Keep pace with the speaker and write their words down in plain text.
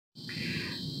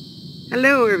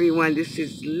Hello everyone, this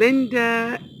is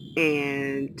Linda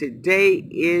and today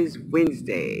is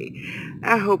Wednesday.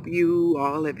 I hope you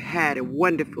all have had a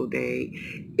wonderful day.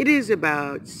 It is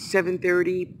about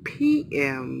 7:30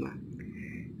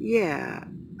 p.m. Yeah,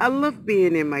 I love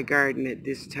being in my garden at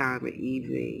this time of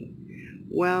evening.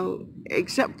 Well,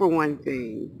 except for one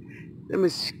thing, the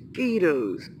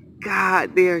mosquitoes.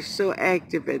 God, they are so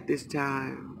active at this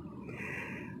time.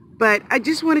 But I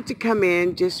just wanted to come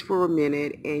in just for a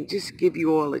minute and just give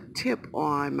you all a tip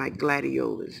on my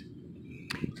gladiolus.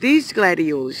 These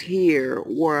gladiolus here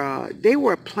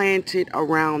were planted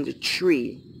around the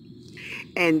tree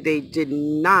and they did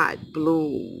not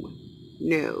bloom.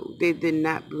 No, they did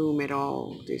not bloom at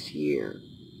all this year.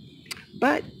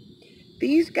 But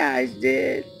these guys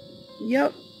did.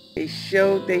 Yep, they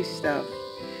showed their stuff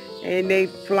and they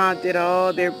flaunted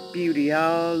all their beauty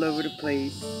all over the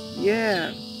place.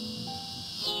 Yeah.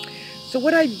 So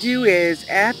what I do is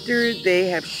after they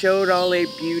have showed all their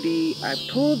beauty, I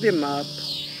pull them up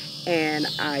and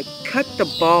I cut the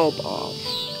bulb off.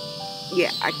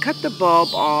 Yeah, I cut the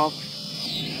bulb off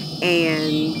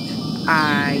and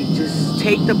I just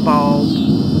take the bulb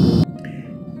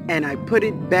and I put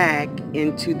it back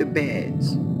into the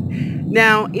beds.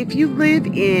 Now, if you live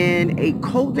in a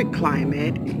colder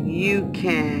climate, you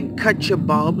can cut your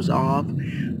bulbs off,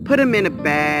 put them in a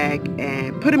bag,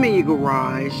 and put them in your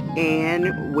garage.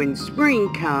 And when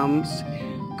spring comes,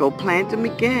 go plant them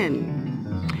again.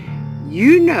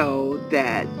 You know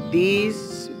that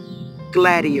these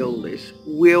gladiolus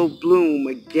will bloom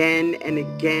again and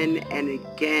again and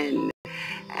again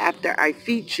after I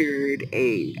featured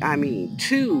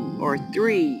two or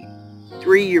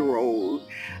three-year-old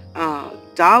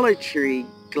Dollar Tree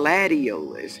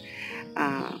Gladiolus.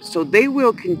 So they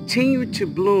will continue to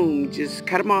bloom. Just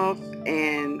cut them off.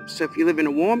 And so if you live in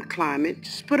a warm climate,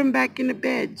 just put them back in the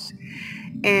beds.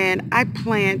 And I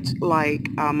plant like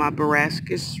my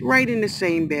borascus right in the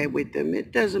same bed with them.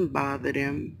 It doesn't bother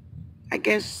them. I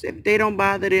guess if they don't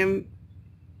bother them,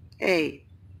 hey,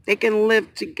 they can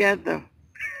live together.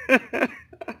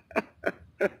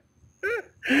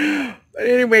 But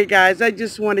anyway, guys, I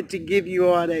just wanted to give you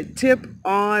all that tip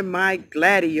on my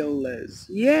gladiolus.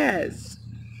 Yes.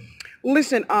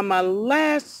 Listen, on my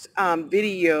last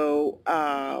video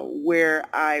where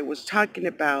I was talking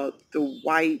about the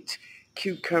white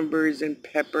cucumbers and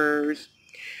peppers,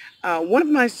 one of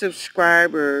my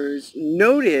subscribers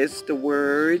noticed the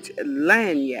word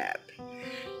lanyap.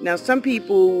 Now, some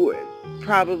people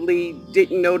probably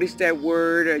didn't notice that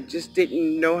word or just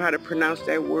didn't know how to pronounce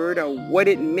that word or what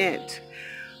it meant.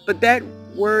 But that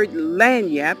word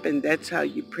lanyap, and that's how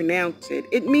you pronounce it,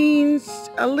 it means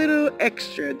a little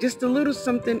extra, just a little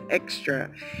something extra.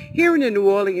 Here in the New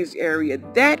Orleans area,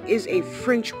 that is a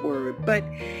French word, but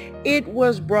it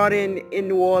was brought in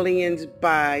New Orleans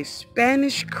by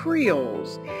Spanish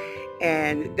Creoles.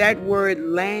 And that word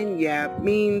lanyap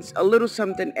means a little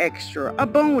something extra, a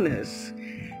bonus.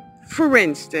 For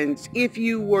instance, if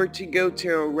you were to go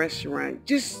to a restaurant,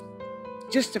 just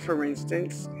for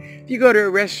instance, if you go to a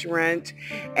restaurant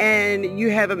and you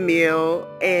have a meal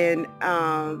and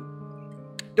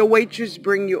the waitress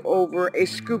bring you over a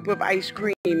scoop of ice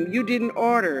cream, you didn't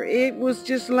order. It was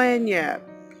just lanyap,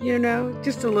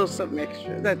 just a little something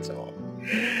extra, that's all.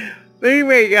 But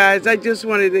anyway, guys, I just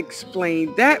wanted to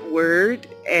explain that word,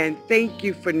 and thank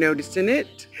you for noticing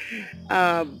it.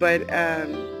 I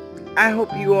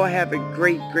hope you all have a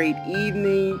great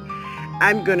evening.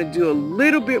 I'm going to do a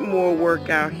little bit more work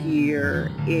out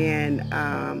here, and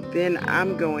then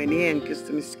I'm going in because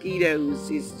the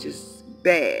mosquitoes is just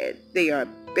bad. They are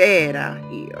bad out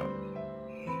here.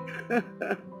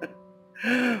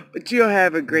 But you'll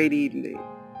have a great evening.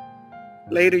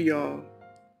 Later, y'all.